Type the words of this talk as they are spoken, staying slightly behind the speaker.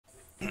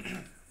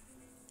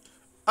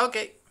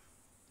Ok.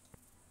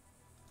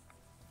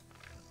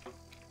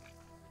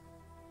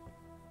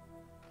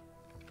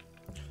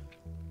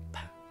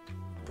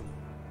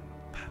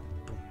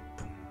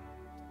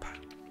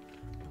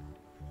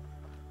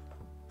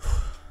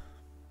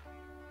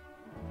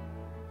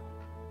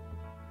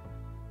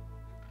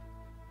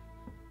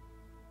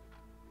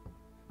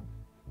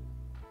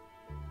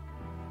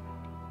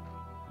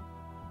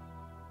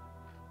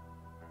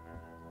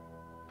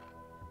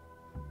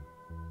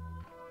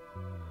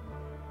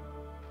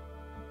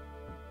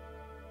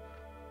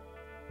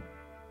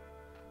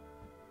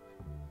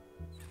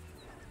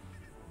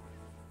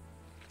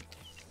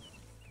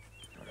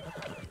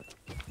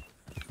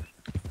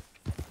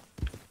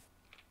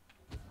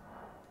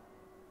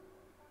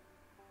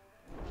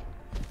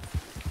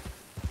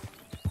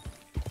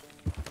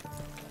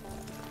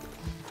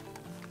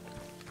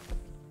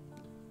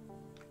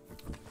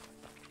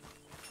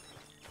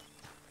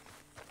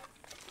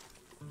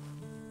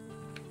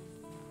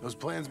 Those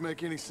plans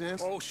make any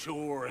sense? Oh,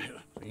 sure.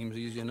 Seems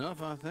easy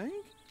enough, I think.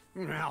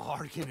 How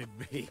hard can it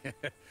be?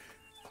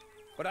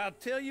 But I'll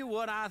tell you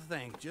what I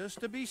think.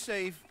 Just to be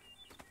safe,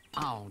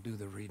 I'll do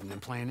the reading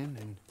and planning,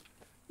 and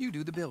you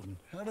do the building.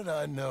 How did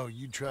I know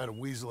you'd try to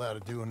weasel out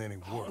of doing any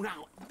work? Oh,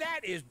 now,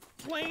 that is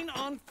plain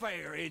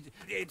unfair.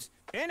 It's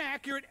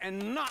inaccurate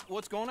and not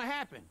what's going to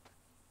happen.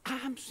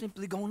 I'm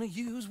simply going to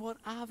use what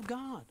I've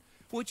got,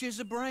 which is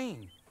a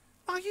brain.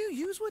 While you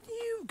use what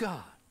you've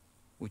got,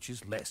 which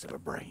is less of a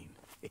brain.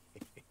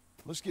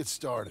 Let's get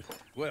started.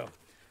 Well,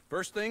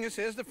 first thing it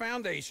says the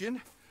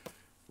foundation,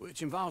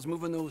 which involves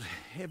moving those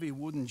heavy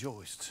wooden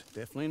joists.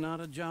 Definitely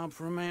not a job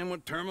for a man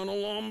with terminal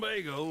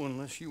lumbago,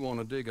 unless you want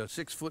to dig a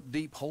 6-foot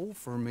deep hole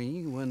for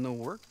me when the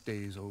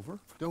workday's over.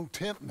 Don't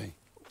tempt me.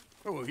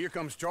 Oh, well, here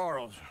comes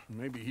Charles.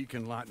 Maybe he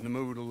can lighten the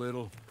mood a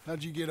little.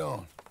 How'd you get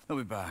on? He'll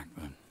be back,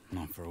 but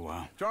not for a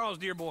while. Charles,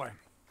 dear boy,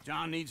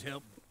 John needs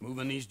help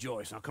moving these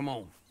joists. Now, come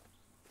on.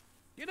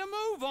 Get a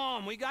move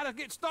on. We gotta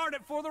get started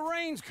before the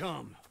rains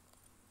come.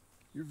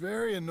 You're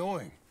very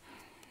annoying.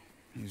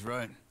 He's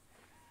right.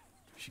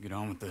 We should get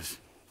on with this.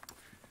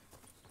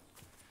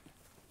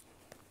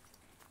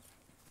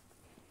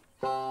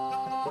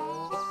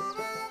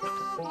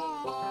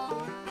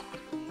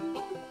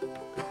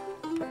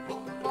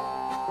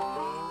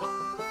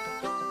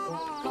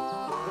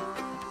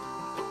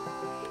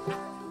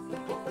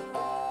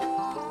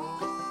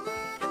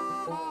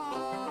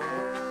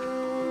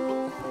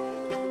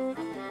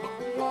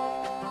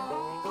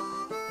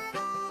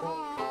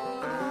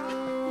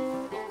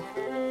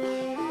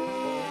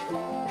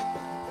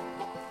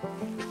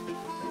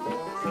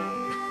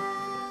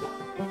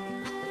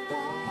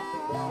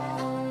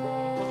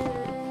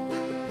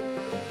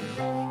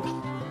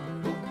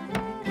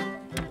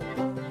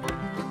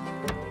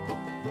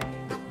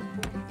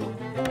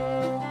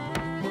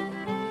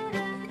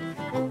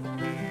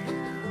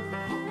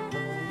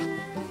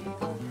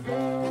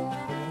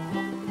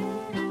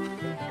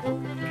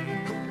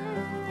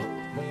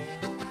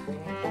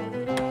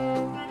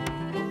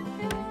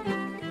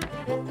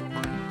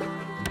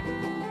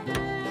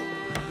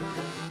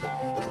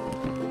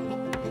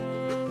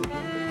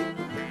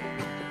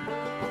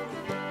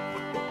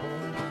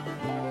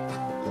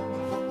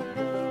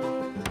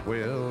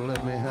 Well,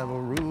 let me have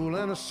a rule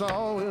and a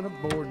saw and a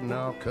board and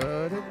I'll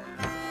cut it.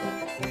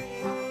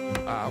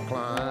 I'll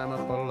climb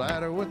up a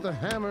ladder with a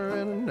hammer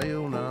and a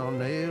nail and I'll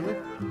nail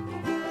it.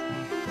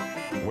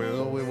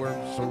 Well, we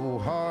worked so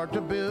hard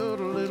to build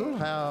a little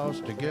house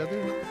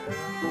together.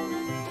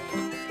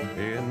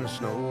 In the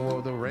snow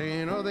or the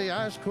rain or the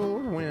ice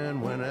cold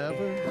wind,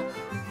 whenever.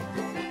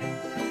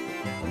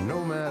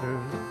 No matter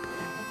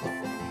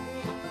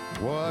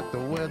what the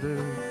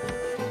weather,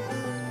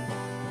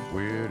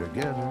 we're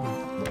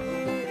together.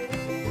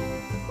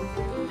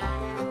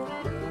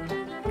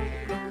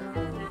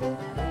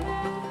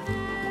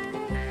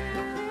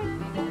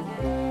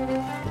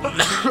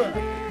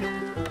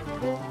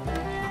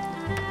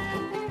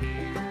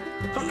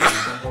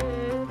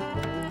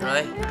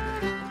 Ay.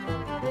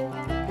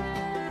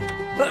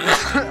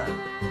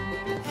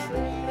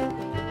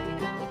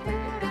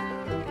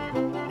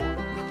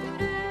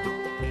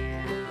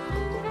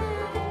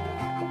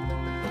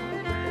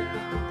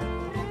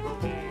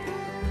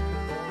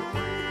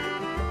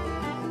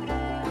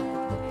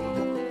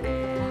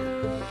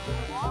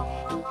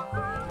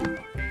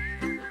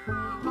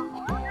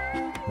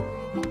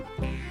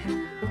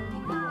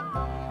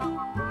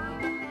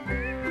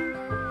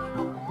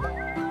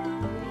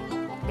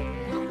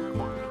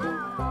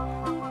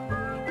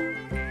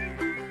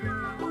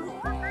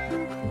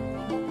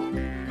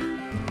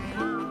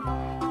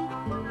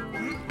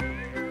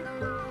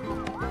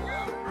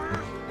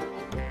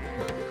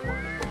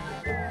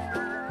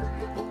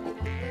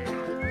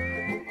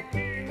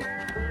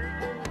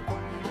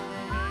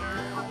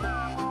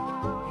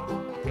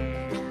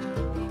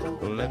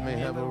 Let me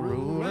have a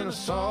rule and a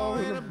saw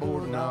and a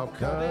board and I'll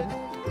cut it.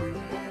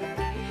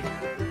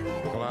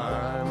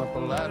 Climb up a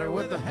ladder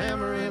with a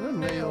hammer and a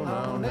nail and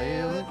I'll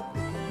nail it.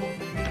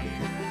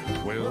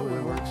 Well, we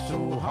worked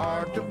so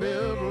hard to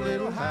build a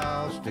little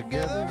house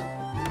together.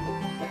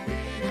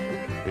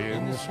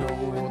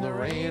 snow or the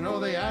rain or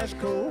the ice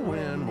cold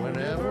wind,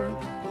 whenever,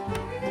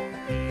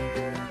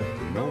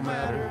 no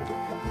matter,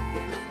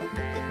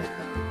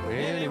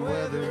 any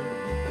weather,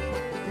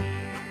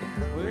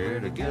 we're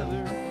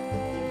together.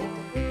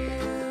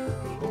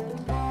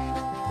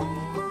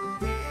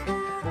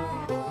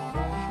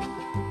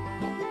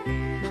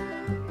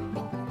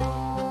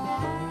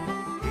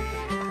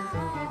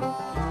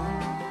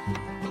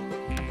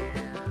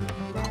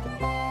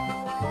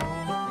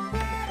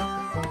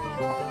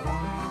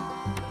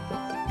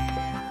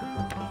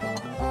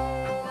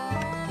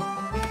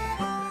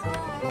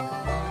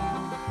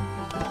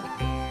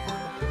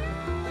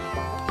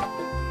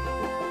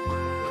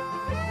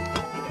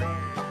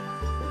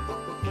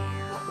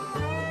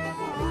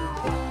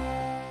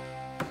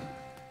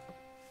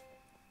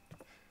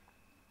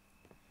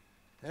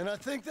 And I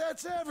think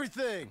that's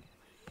everything.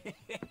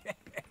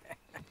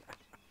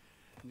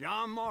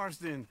 John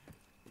Marston,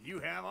 you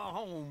have a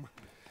home.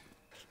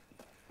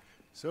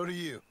 So do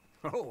you.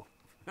 Oh,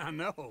 I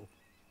know.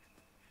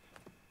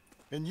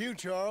 And you,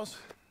 Charles,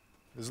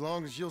 as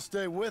long as you'll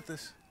stay with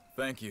us.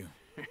 Thank you.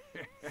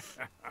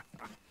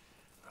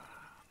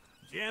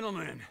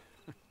 Gentlemen,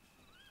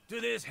 to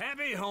this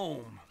happy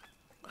home.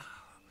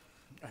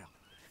 Well,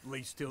 at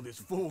least till this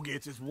fool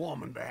gets his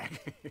woman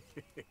back.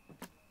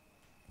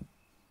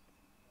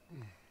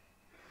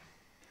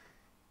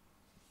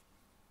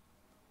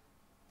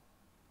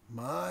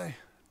 My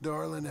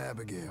darling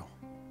Abigail,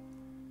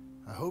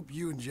 I hope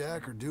you and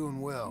Jack are doing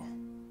well.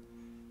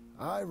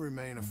 I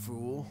remain a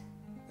fool,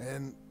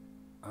 and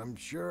I'm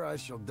sure I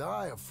shall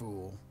die a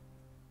fool.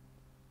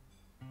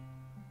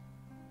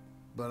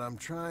 But I'm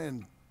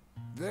trying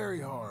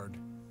very hard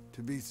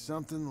to be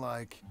something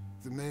like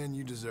the man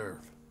you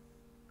deserve.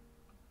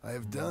 I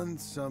have done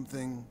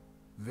something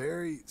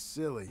very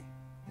silly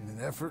in an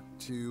effort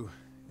to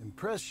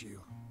impress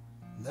you,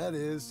 and that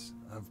is,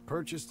 I've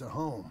purchased a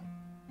home.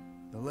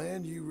 The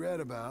land you read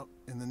about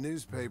in the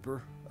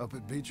newspaper up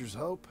at Beecher's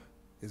Hope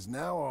is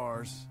now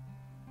ours,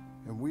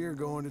 and we are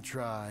going to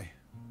try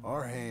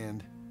our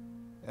hand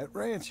at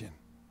ranching.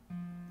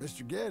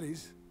 Mr.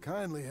 Geddes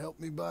kindly helped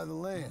me buy the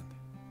land.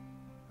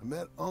 I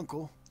met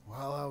Uncle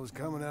while I was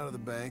coming out of the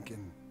bank,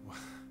 and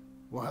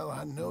while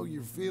I know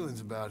your feelings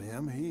about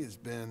him, he has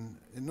been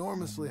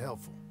enormously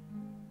helpful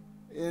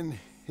in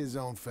his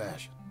own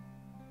fashion.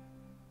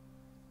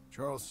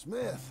 Charles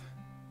Smith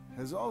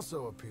has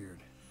also appeared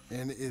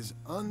and is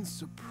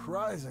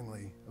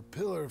unsurprisingly a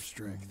pillar of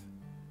strength.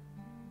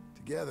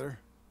 Together,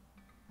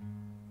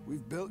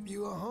 we've built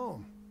you a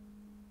home.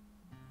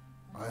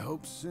 I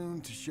hope soon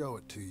to show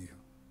it to you.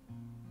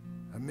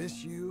 I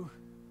miss you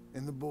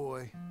and the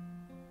boy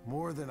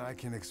more than I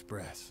can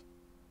express.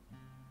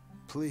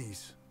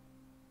 Please,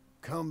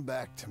 come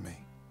back to me.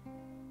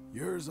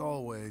 Yours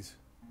always,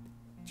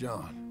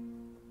 John.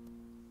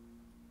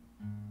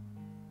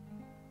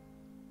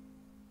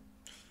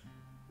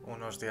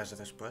 Unos días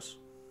después.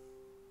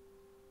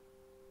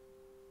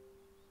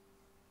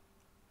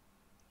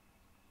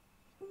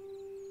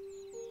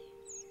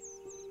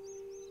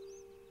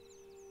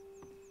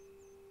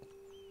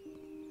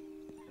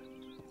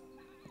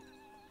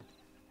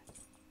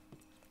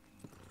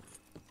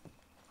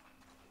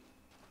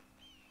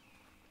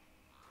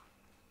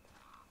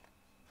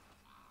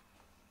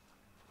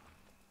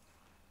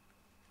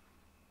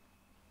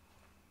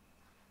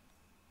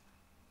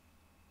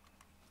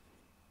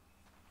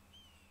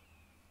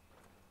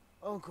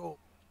 Uncle,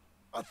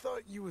 I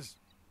thought you was...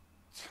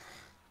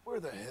 Where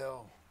the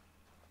hell?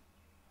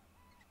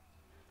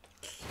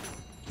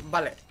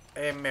 Vale,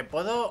 me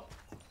puedo...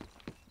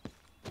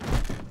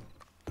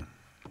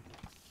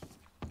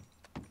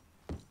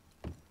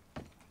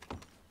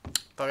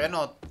 Todavía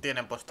no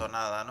tiene puesto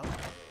nada, ¿no?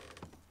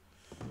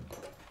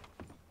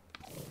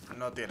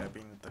 No tiene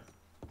pinta.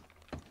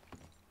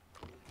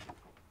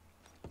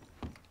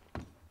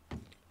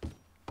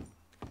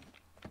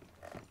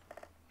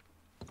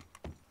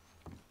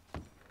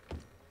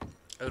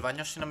 El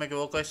baño, si no me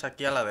equivoco, es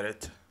aquí a la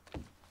derecha.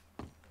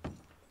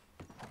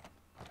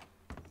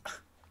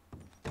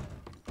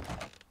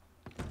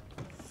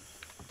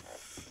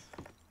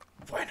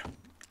 Bueno,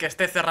 que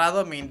esté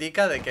cerrado me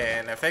indica de que,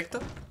 en efecto...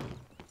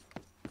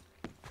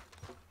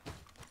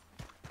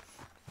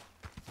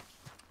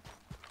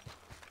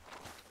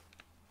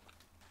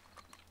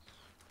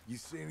 You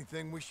see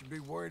anything we should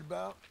be worried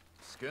about?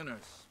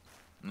 Skinners?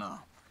 No.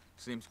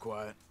 Seems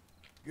quiet.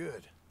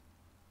 Good.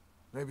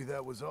 Maybe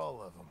that was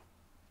all of them.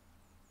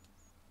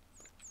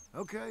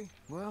 Okay,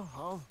 well,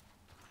 I'll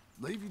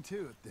leave you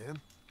to it then.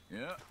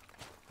 Yeah.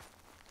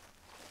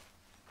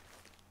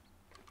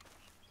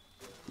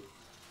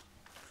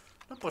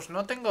 No, pues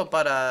no tengo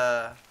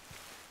para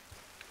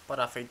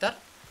afeitar.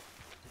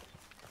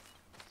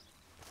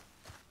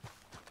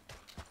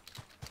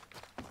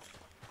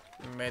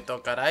 Me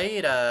tocará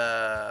ir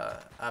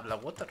a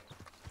Blackwater.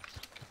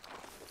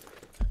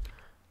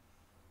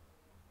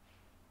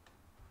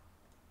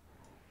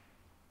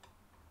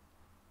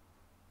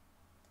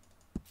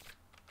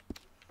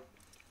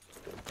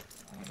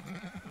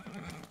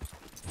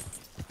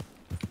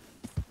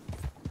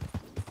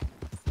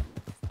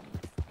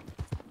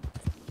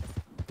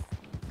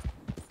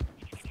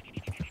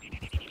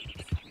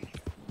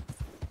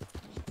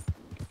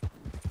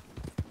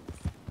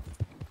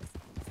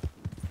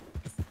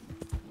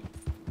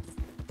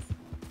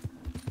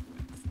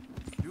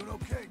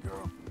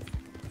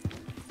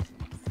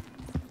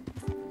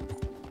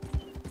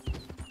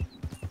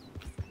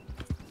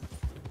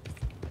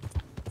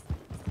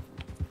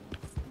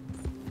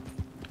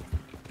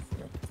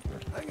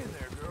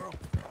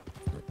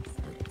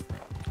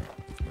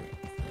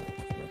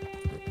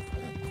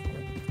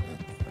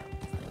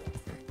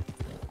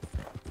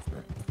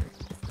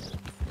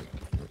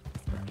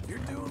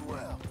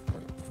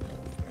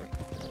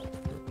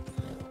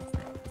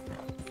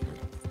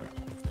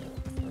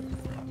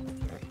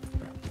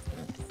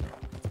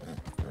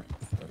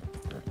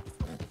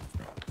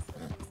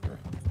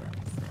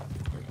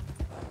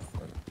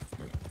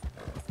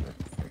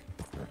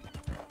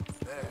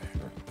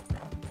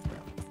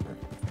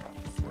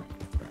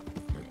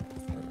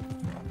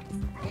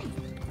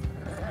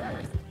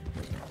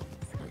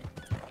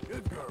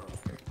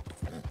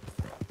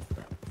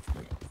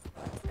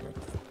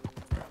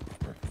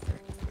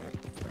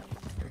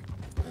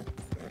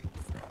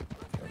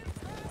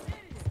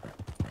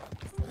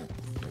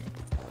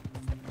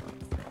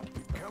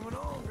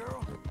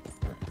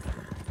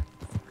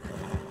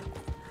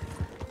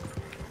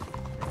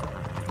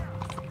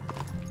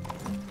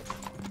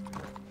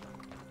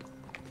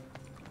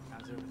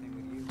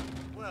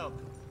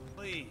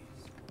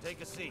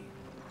 Take a seat.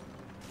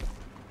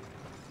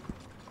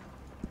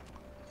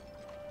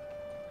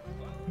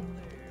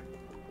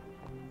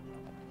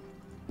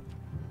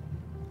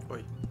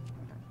 Uy.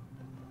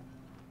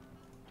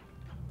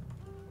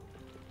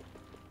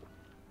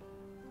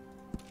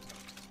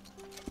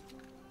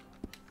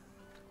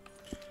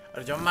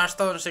 El John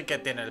Marston sí que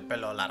tiene el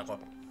pelo largo.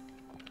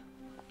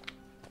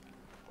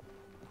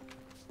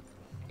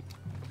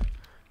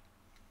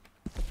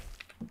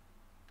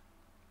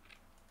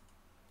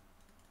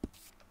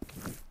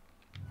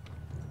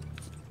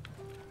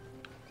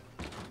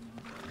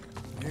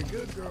 You're a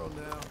good girl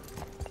now.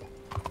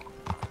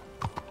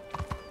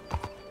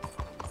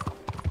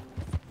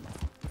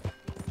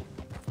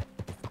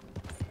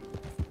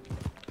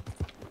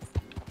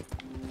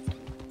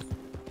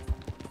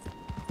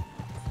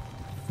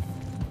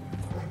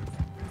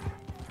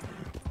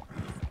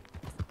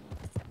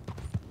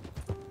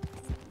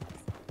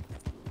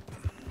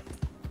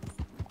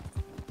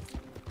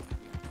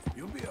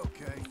 You'll be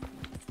okay.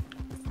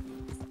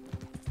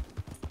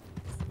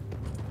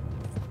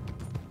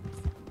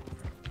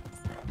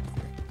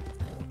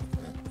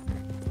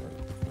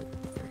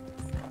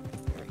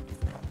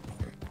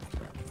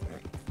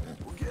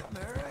 We're getting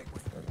there, ain't we?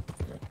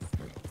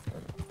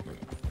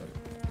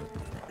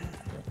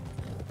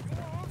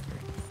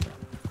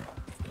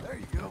 There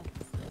you go.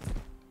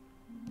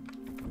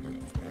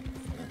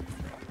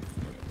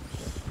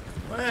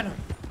 Bueno.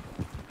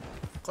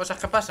 Cosas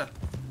que pasan.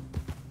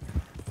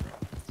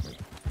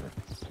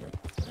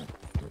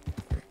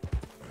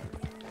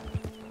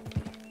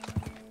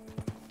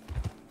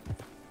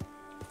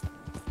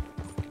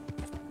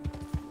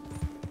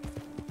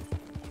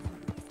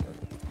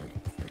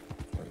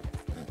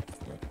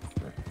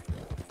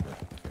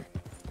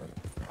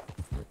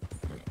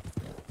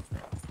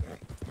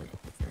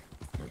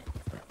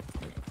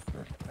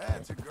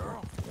 That's a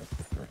girl.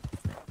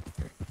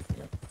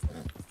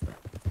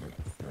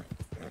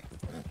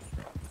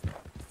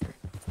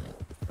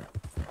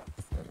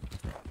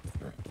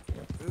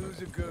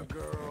 Who's a good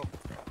girl?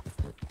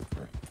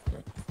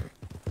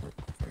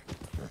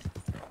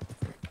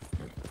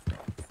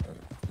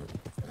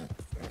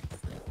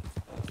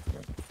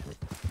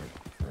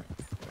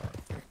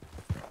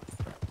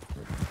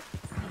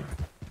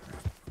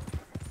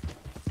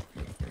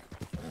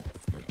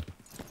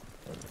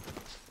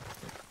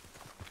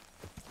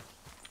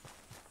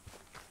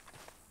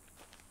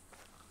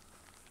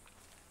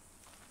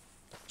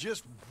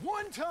 Just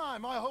one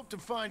time I hope to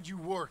find you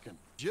working.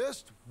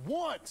 Just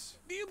once.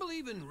 Do you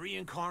believe in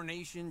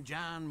reincarnation,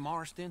 John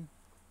Marston?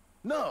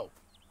 No.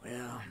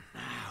 Well, I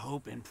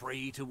hope and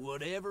pray to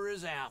whatever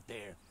is out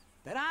there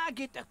that I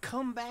get to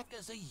come back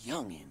as a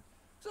youngin',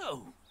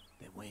 so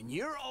that when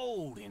you're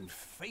old and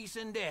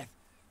facing death,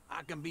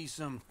 I can be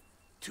some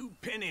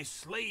two-penny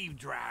slave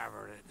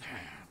driver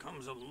that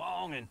comes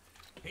along and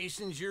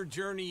hastens your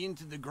journey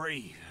into the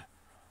grave.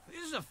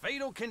 This is a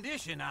fatal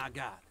condition I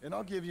got. And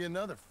I'll give you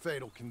another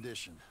fatal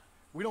condition.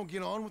 We don't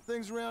get on with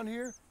things around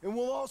here, and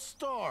we'll all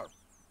starve.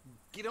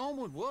 Get on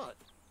with what?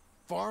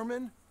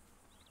 Farming,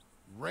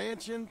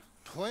 ranching,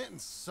 planting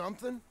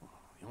something.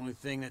 The only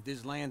thing that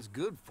this land's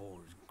good for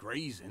is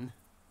grazing.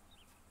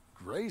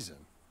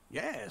 Grazing?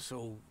 Yeah,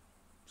 so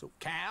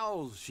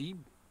cows, sheep,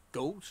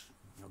 goats.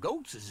 Now,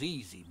 goats is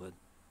easy, but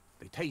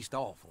they taste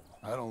awful.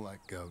 I don't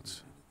like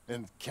goats.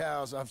 And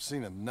cows, I've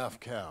seen enough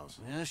cows.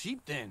 Yeah,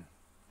 sheep then.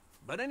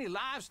 But any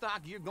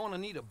livestock, you're gonna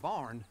need a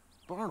barn.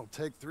 Barn will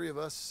take 3 of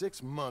us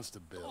 6 months to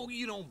build. Oh,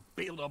 you don't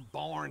build a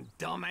barn,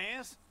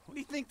 dumbass. What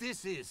do you think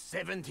this is,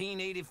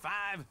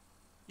 1785?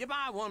 You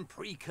buy one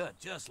pre-cut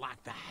just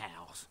like the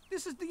house.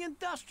 This is the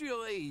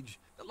industrial age.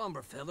 The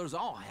lumber fellers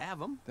all have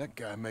them. That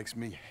guy makes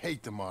me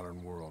hate the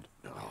modern world.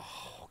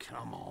 Oh,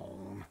 come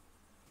on.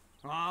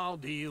 I'll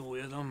deal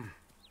with them.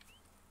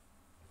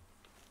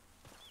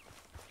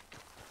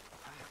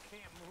 I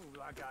can't move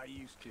like I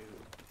used to.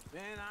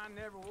 Then I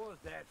never was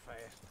that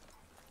fast.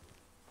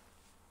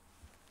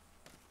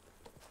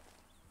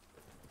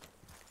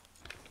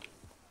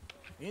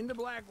 Into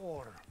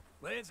Blackwater.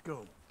 Let's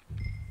go.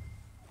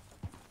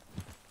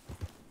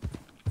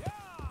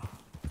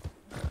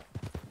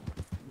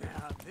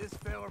 Now, this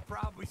fella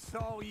probably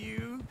saw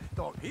you,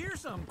 thought,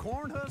 here's some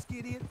corn husk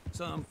idiot,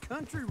 some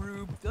country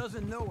rube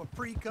doesn't know a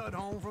pre-cut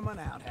home from an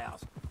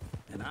outhouse.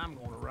 And I'm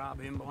gonna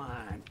rob him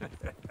blind.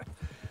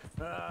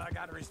 I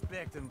gotta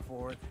respect him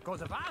for it,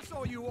 because if I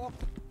saw you walk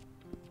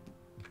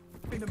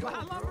in the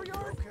lumber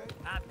yard, okay?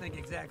 I'd think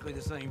exactly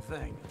the same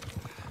thing.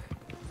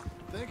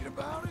 Thinking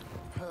about it?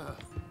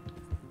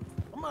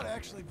 I might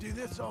actually do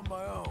this on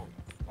my own.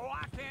 Oh,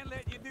 I can't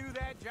let you do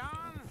that,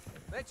 John.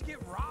 Let's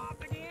get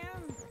robbed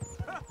again?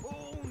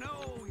 Oh,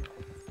 no.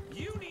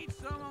 You need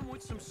someone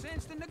with some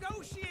sense to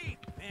negotiate.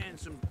 And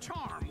some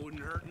charm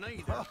wouldn't hurt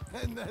neither.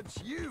 And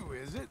that's you,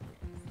 is it?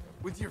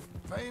 With your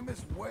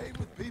famous way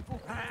with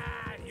people?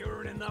 Ah,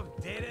 you're in enough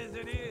debt as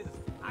it is.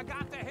 I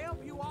got to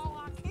help you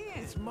all I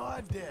can. It's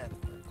my debt.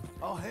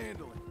 I'll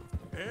handle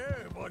it.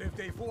 Yeah, but if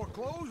they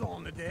foreclose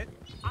on the debt,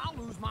 I'll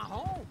lose my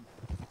home.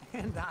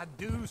 And I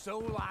do so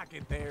like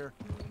it there.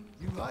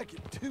 You like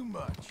it too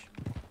much.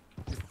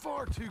 You're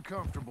far too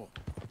comfortable.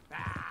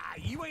 Ah,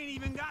 you ain't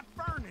even got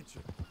furniture.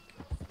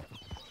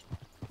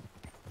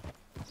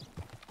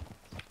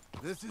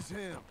 This is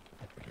him.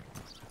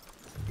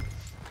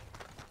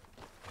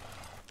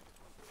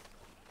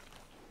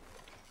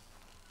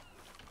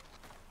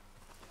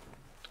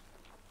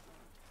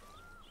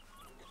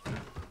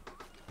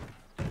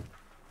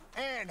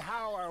 And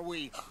how are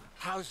we?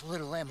 How's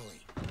little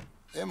Emily?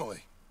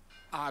 Emily,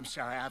 I'm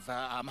sorry,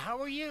 how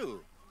are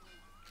you?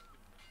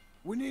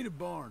 we need a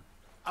barn.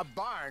 A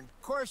barn?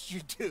 Of course you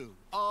do.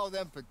 All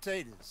them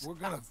potatoes. We're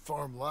gonna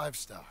farm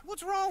livestock.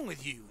 What's wrong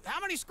with you? How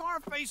many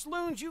Scarface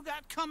loons you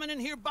got coming in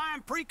here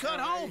buying pre-cut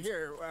homes?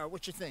 Here,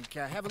 what you think?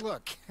 Have a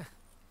look.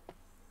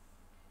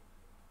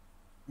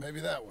 Maybe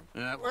that one.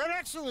 Well, an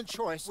excellent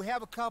choice. We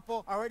have a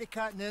couple already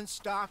cut and in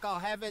stock. I'll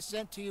have it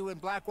sent to you in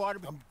Blackwater.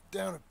 I'm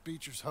down at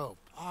Beecher's Hope.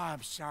 Oh,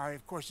 I'm sorry.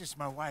 Of course, this is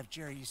my wife,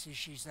 Jerry. You see,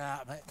 she's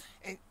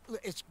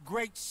it's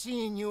great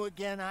seeing you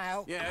again,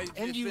 Al. Yeah,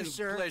 and it's you, been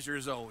sir. a pleasure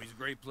as always.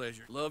 Great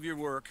pleasure. Love your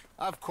work.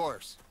 Of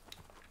course.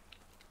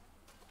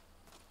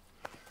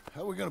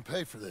 How are we gonna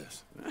pay for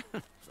this?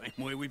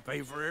 Same way we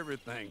pay for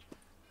everything.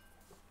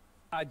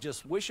 I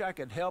just wish I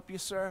could help you,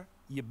 sir.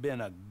 You've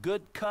been a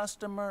good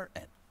customer,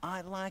 and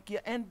I like you,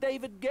 and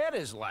David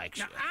Geddes likes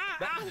you.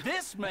 But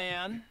this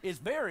man is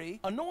very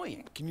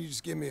annoying. Can you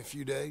just give me a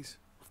few days?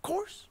 Of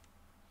course.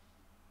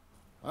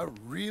 I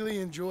really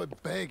enjoy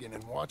begging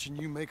and watching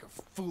you make a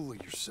fool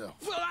of yourself.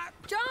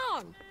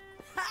 John!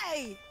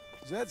 Hey!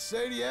 Is that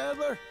Sadie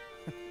Adler?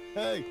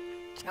 Hey.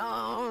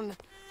 John,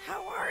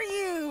 how are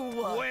you?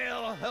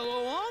 Well,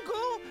 hello,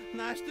 Uncle.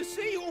 Nice to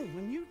see you.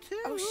 And you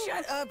too. Oh,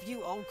 shut up,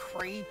 you old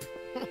creep.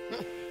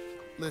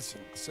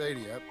 Listen,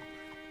 Sadie,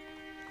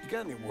 you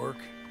got any work?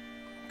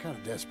 I'm kind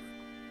of desperate.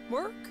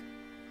 Work?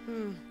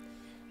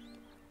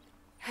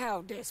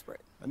 How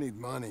desperate? I need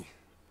money.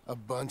 A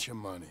bunch of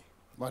money.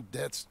 My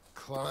debt's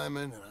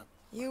climbing and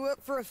You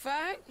up for a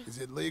fight? Is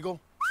it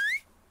legal?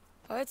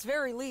 Oh, it's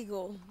very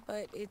legal,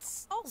 but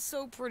it's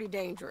also pretty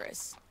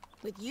dangerous.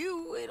 With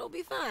you, it'll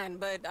be fine,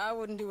 but I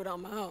wouldn't do it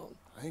on my own.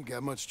 I ain't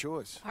got much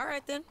choice. All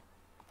right, then.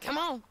 Come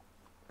on.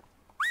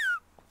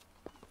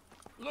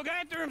 Look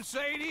after him,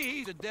 Sadie.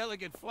 He's a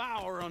delicate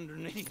flower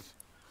underneath.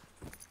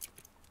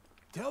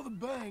 Tell the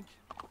bank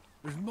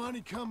there's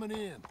money coming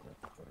in.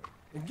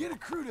 And get a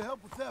crew to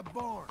help with that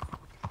barn.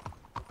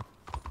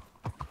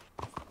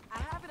 I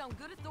have it on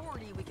good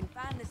authority we can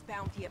find this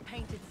bounty at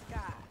Painted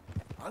Sky.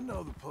 I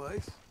know the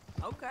place.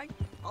 Okay,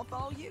 I'll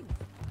follow you.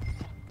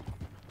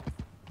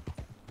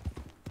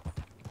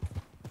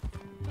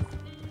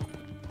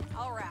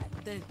 All right,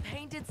 the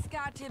Painted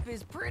Sky tip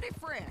is pretty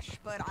fresh,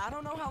 but I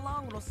don't know how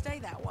long it'll stay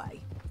that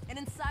way. An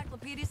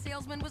encyclopedia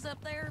salesman was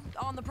up there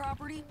on the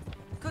property.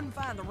 Couldn't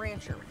find the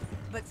rancher,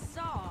 but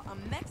saw a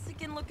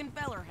Mexican-looking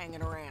feller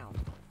hanging around.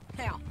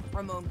 Now,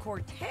 Ramon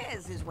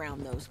Cortez is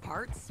round those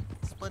parts,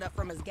 split up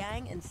from his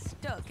gang and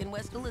stuck in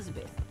West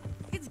Elizabeth.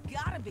 It's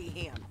gotta be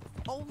him,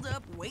 holed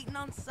up waiting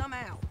on some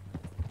out.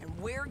 And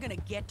we're gonna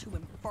get to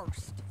him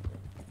first.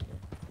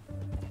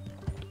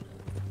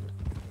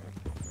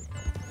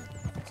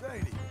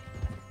 Sadie.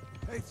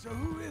 Hey, so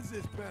who is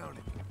this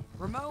bounty?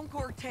 Ramon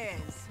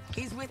Cortez.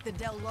 He's with the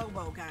Del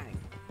Lobo gang.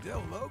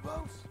 Del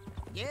Lobos?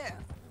 Yeah.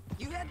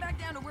 You head back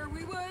down to where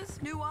we was,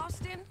 New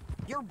Austin,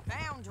 you're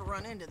bound to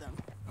run into them.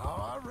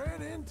 Oh, I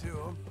ran into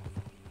them.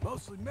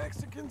 Mostly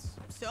Mexicans.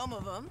 Some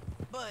of them,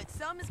 but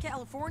some is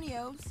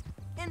Californios,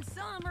 and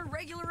some are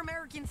regular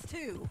Americans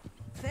too.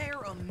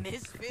 They're a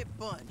misfit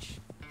bunch.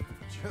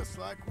 Just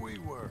like we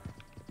were.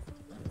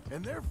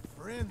 And they're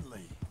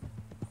friendly.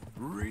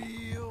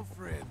 Real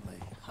friendly.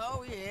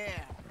 Oh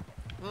yeah.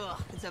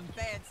 Ugh, it's a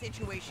bad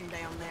situation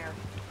down there.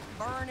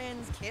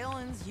 Burnings,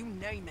 killings, you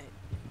name it.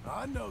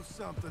 I know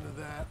something of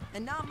that.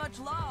 And not much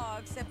law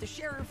except the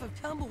sheriff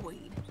of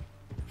Tumbleweed.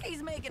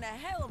 He's making a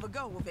hell of a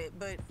go of it,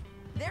 but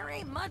there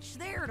ain't much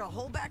there to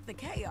hold back the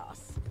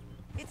chaos.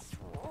 It's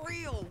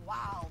real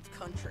wild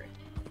country.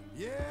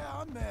 Yeah,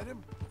 I met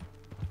him.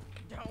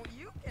 Don't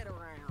you get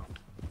around.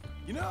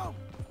 You know,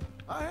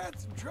 I had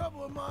some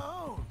trouble of my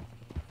own.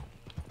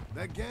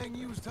 That gang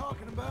you was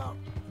talking about,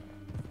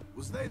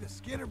 was they the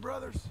Skinner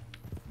brothers?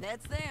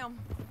 That's them.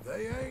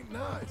 They ain't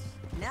nice.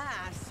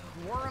 Nice.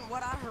 Weren't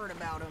what I heard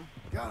about them.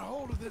 Got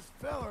hold of this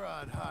feller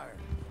I'd hired.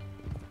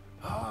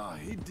 Ah,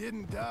 he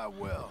didn't die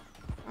well.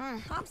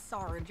 I'm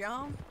sorry,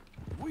 John.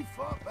 We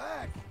fought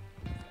back.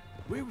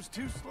 We was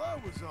too slow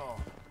was all.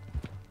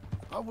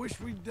 I wish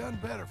we'd done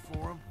better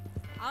for him.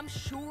 I'm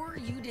sure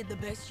you did the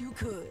best you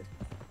could.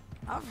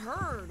 I've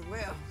heard,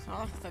 well,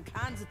 the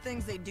kinds of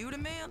things they do to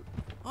men.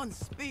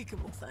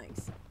 Unspeakable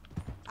things.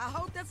 I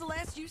hope that's the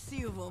last you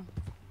see of them.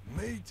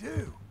 Me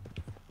too.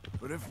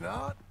 But if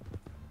not,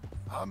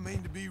 I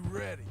mean to be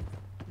ready.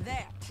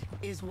 That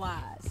is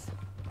wise.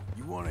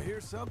 You want to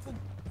hear something?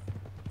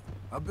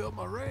 I built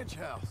my ranch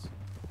house.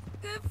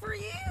 Good for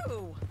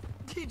you.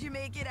 Did you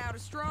make it out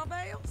of straw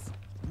bales?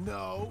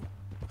 No.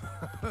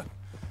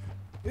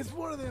 It's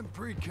one of them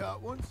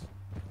pre-cut ones.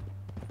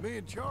 Me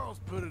and Charles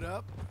put it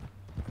up,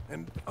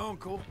 and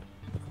Uncle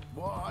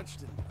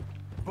watched and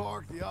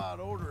barked the odd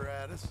order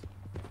at us.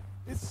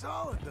 It's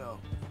solid, though.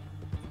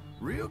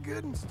 Real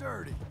good and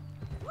sturdy.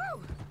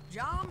 Woo!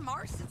 John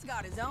Marston's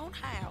got his own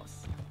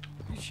house.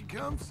 You should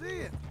come see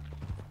it.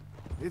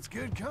 It's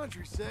good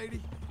country,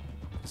 Sadie.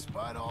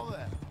 Despite all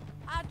that.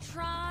 I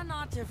try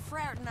not to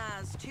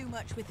fraternize too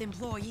much with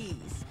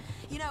employees.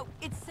 You know,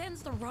 it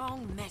sends the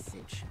wrong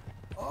message.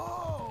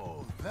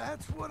 Oh,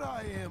 that's what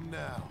I am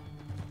now.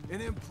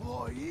 An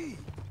employee.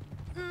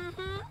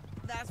 Mm-hmm.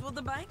 That's what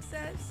the bank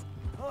says.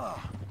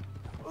 Oh,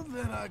 well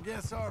then I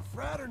guess our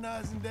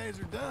fraternizing days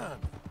are done.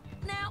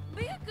 Now,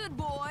 be a good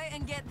boy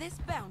and get this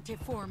bounty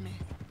for me.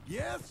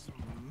 Yes,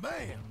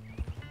 ma'am.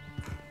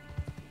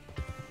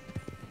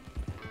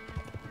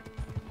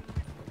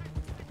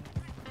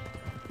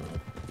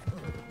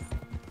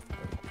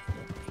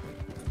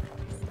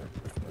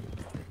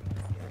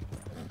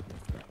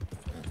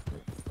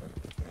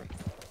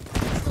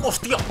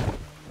 ¡Hostia!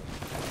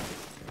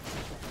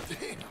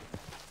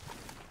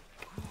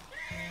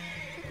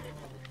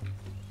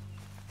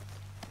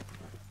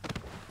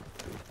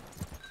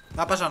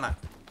 No ha pasado nada.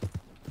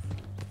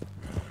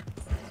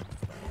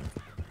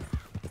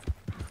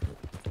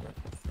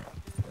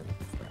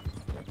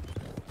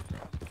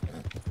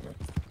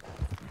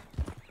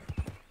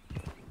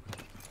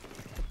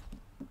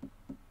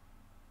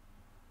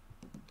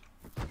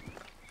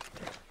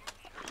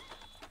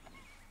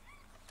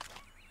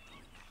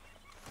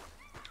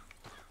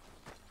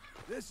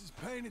 This is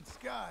painted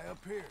sky up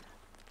here.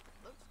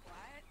 Looks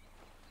quiet.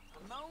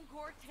 Ramon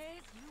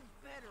Cortez, you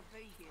better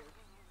be here.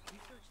 You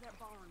search that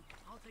barn.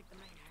 I'll take the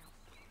main house.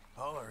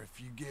 Holler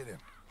if you get him.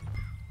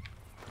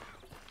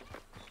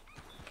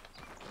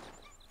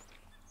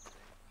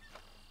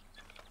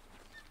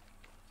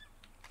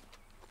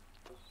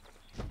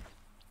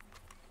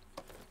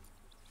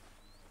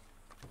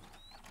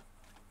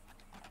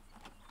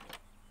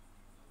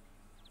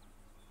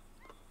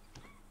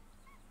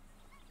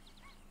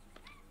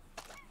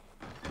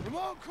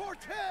 Ramon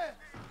Cortez!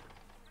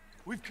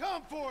 We've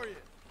come for you!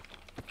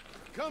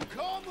 Come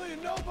calmly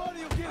and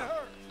nobody will get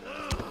hurt!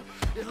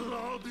 It'll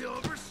all be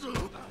over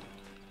soon.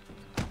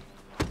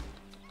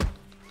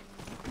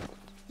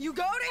 You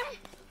got him?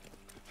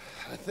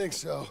 I think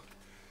so.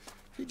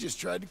 He just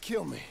tried to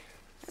kill me.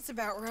 That's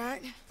about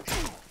right.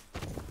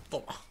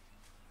 Toma.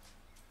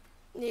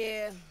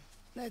 Yeah,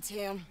 that's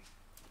him.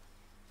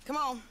 Come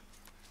on.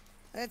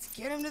 Let's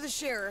get him to the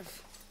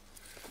sheriff.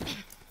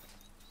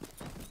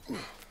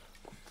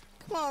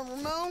 Come on,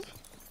 Ramon.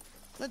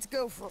 Let's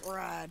go for a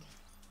ride.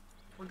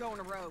 We're going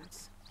to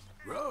Rhodes.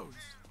 Rhodes?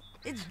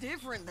 It's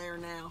different there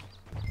now.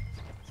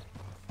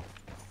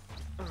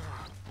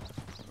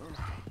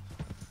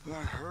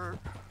 That hurt.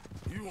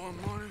 You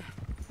want money?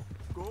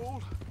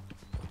 Gold?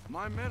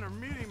 My men are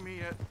meeting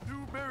me at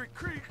Dewberry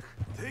Creek.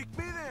 Take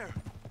me there.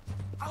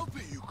 I'll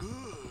pay you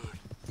good.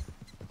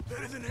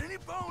 Better than any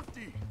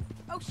bounty.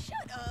 Oh,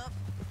 shut up.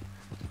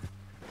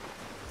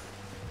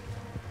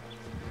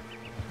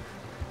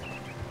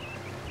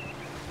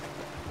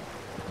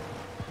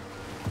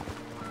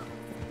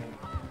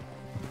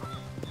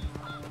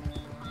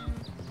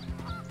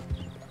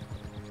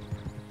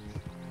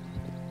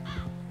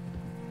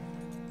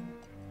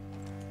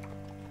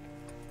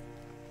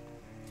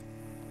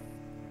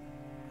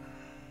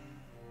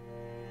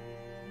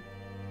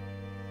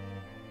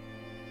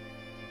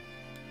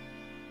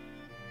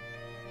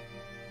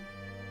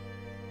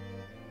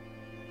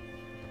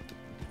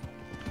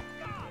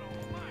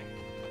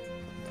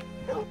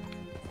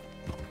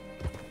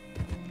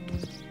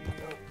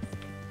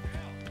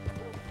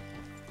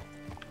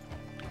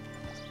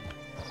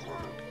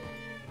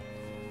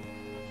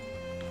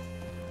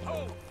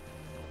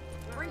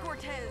 Bring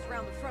Cortez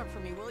round the front for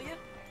me, will you?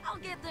 I'll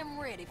get them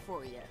ready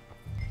for you.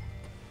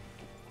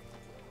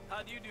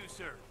 How do you do,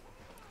 sir?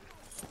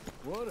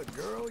 What a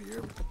girl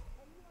you're...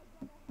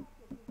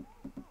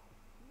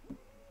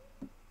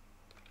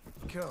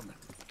 coming.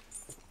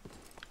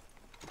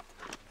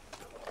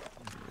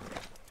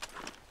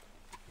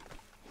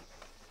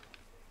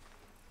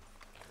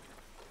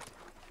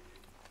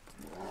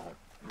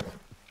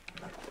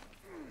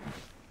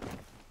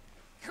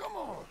 Come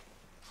on.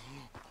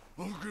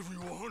 I'll give you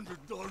 $100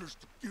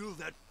 to kill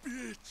that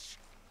bitch.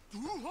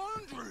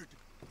 200.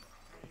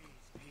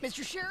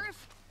 Mr.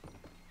 Sheriff?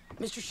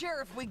 Mr.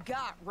 Sheriff, we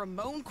got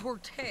Ramon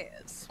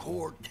Cortez.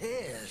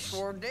 Cortez?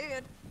 Sure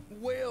did.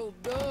 Well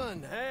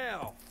done,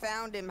 Hal.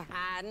 Found him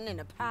hiding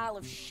in a pile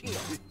of shit.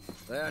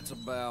 That's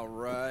about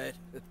right.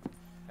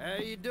 How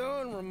you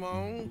doing,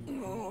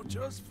 Ramon? Oh,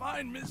 just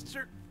fine,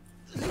 mister.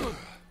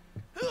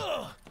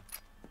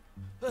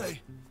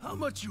 Hey, how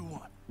much you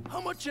want?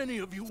 How much any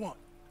of you want?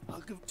 I'll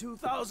give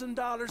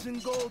 $2,000 in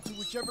gold to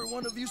whichever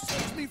one of you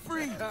sets me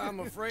free. I'm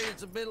afraid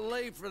it's a bit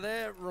late for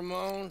that,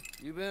 Ramon.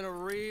 You've been a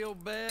real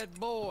bad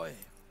boy.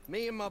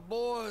 Me and my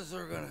boys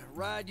are gonna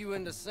ride you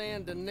into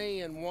Saint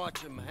Denis and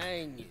watch them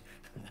hang you.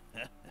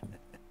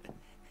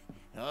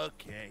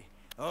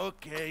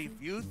 Okay,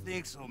 if you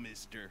think so,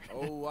 mister.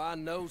 Oh, I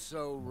know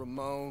so,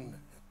 Ramon.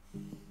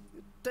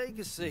 Take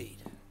a seat.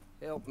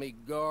 Help me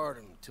guard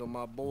them till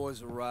my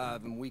boys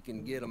arrive and we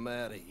can get them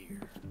out of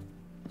here.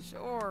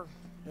 Sure.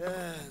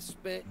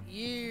 Spent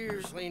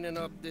years cleaning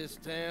up this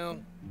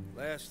town.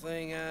 Last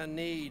thing I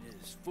need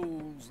is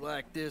fools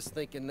like this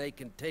thinking they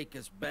can take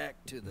us back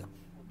to the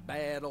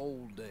bad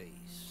old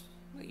days.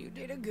 Well, you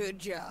did a good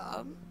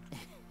job.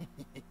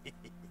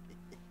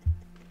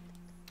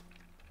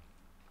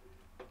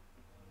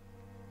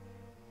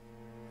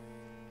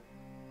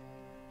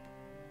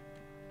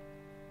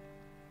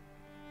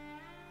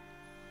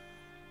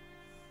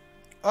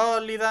 Oh,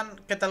 Lidan,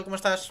 ¿qué tal? ¿Cómo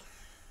estás?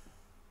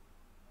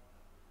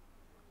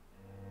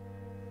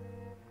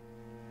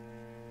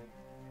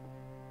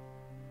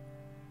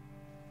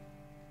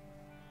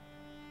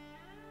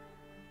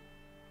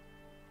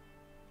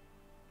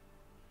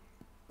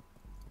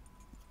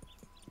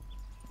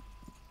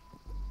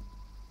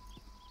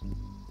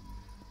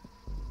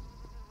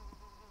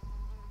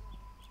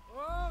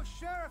 Oh,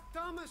 Sheriff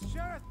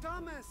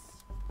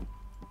Thomas!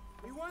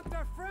 We want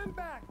our friend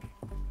back!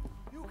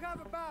 You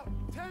have about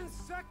 10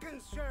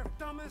 seconds, Sheriff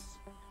Thomas,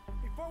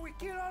 before we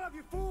kill all of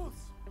you fools!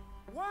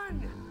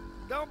 1!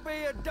 Don't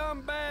be a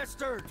dumb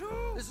bastard!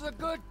 2! This is a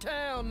good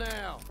town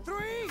now! 3!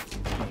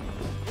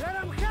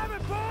 Let them have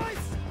it,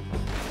 boys!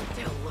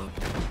 Still look.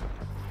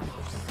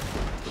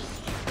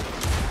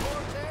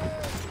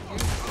 Cortez, you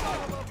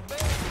son of a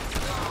bitch!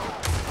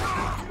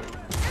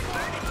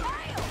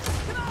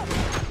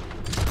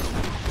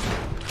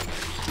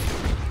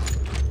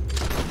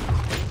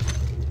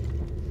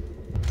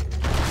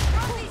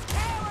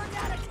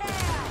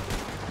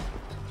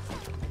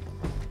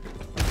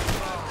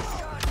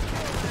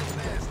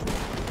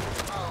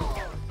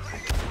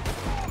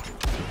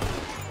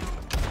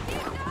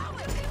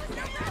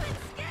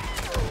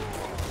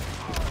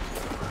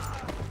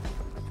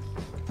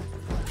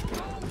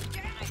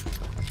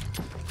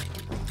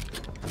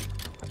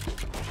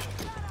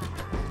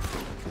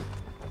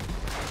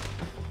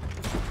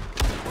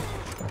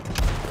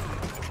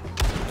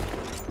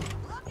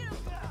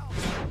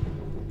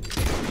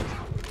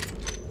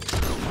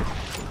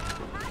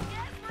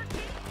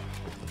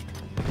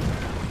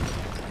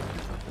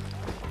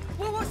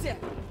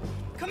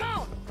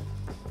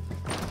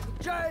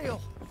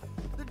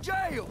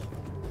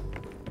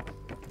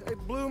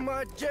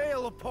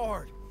 Jail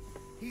apart.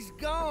 He's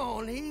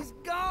gone. He's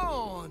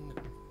gone.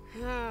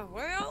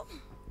 Well,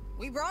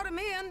 we brought him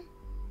in.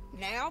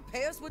 Now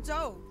pay us what's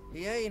owed.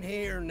 He ain't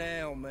here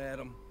now,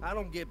 madam. I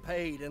don't get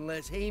paid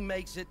unless he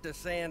makes it to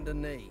Saint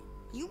Denis.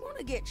 You want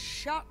to get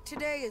shot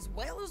today as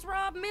well as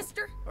rob,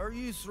 mister? Are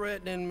you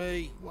threatening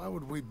me? Why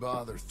would we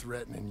bother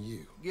threatening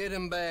you? Get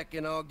him back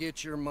and I'll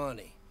get your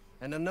money.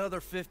 And another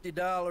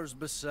 $50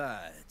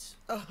 besides.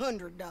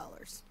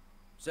 $100.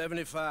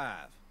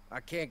 75. I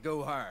can't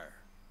go higher.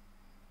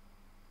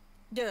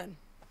 Done.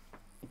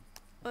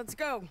 Let's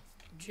go,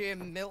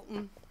 Jim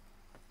Milton.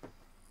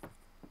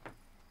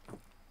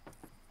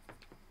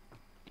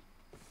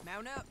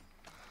 Mount up.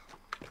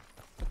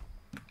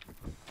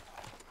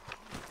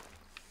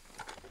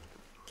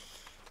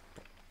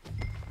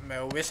 Me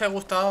hubiese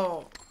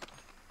gustado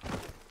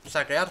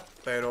saquear,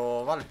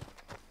 pero vale.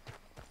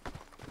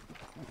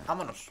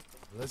 Vámonos.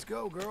 Let's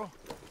go, girl.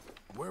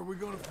 Where are we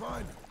gonna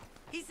find him?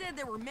 He said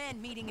there were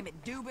men meeting him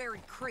at Dewberry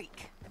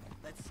Creek.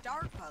 Let's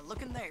start by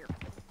looking there.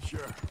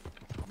 Sure.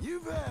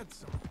 You've had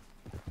some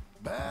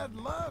bad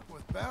luck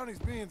with bounties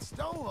being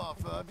stole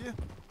off of you.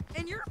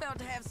 And you're about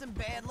to have some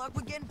bad luck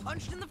with getting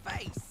punched in the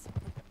face.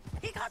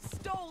 He got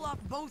stole off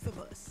both of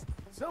us.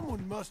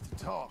 Someone must have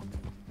talked.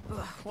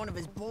 Ugh, one of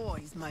his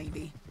boys,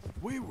 maybe.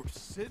 We were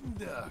sitting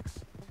ducks,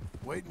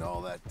 waiting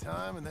all that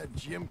time in that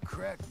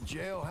gim-crack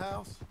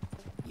jailhouse.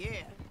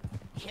 Yeah,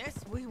 yes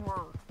we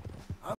were.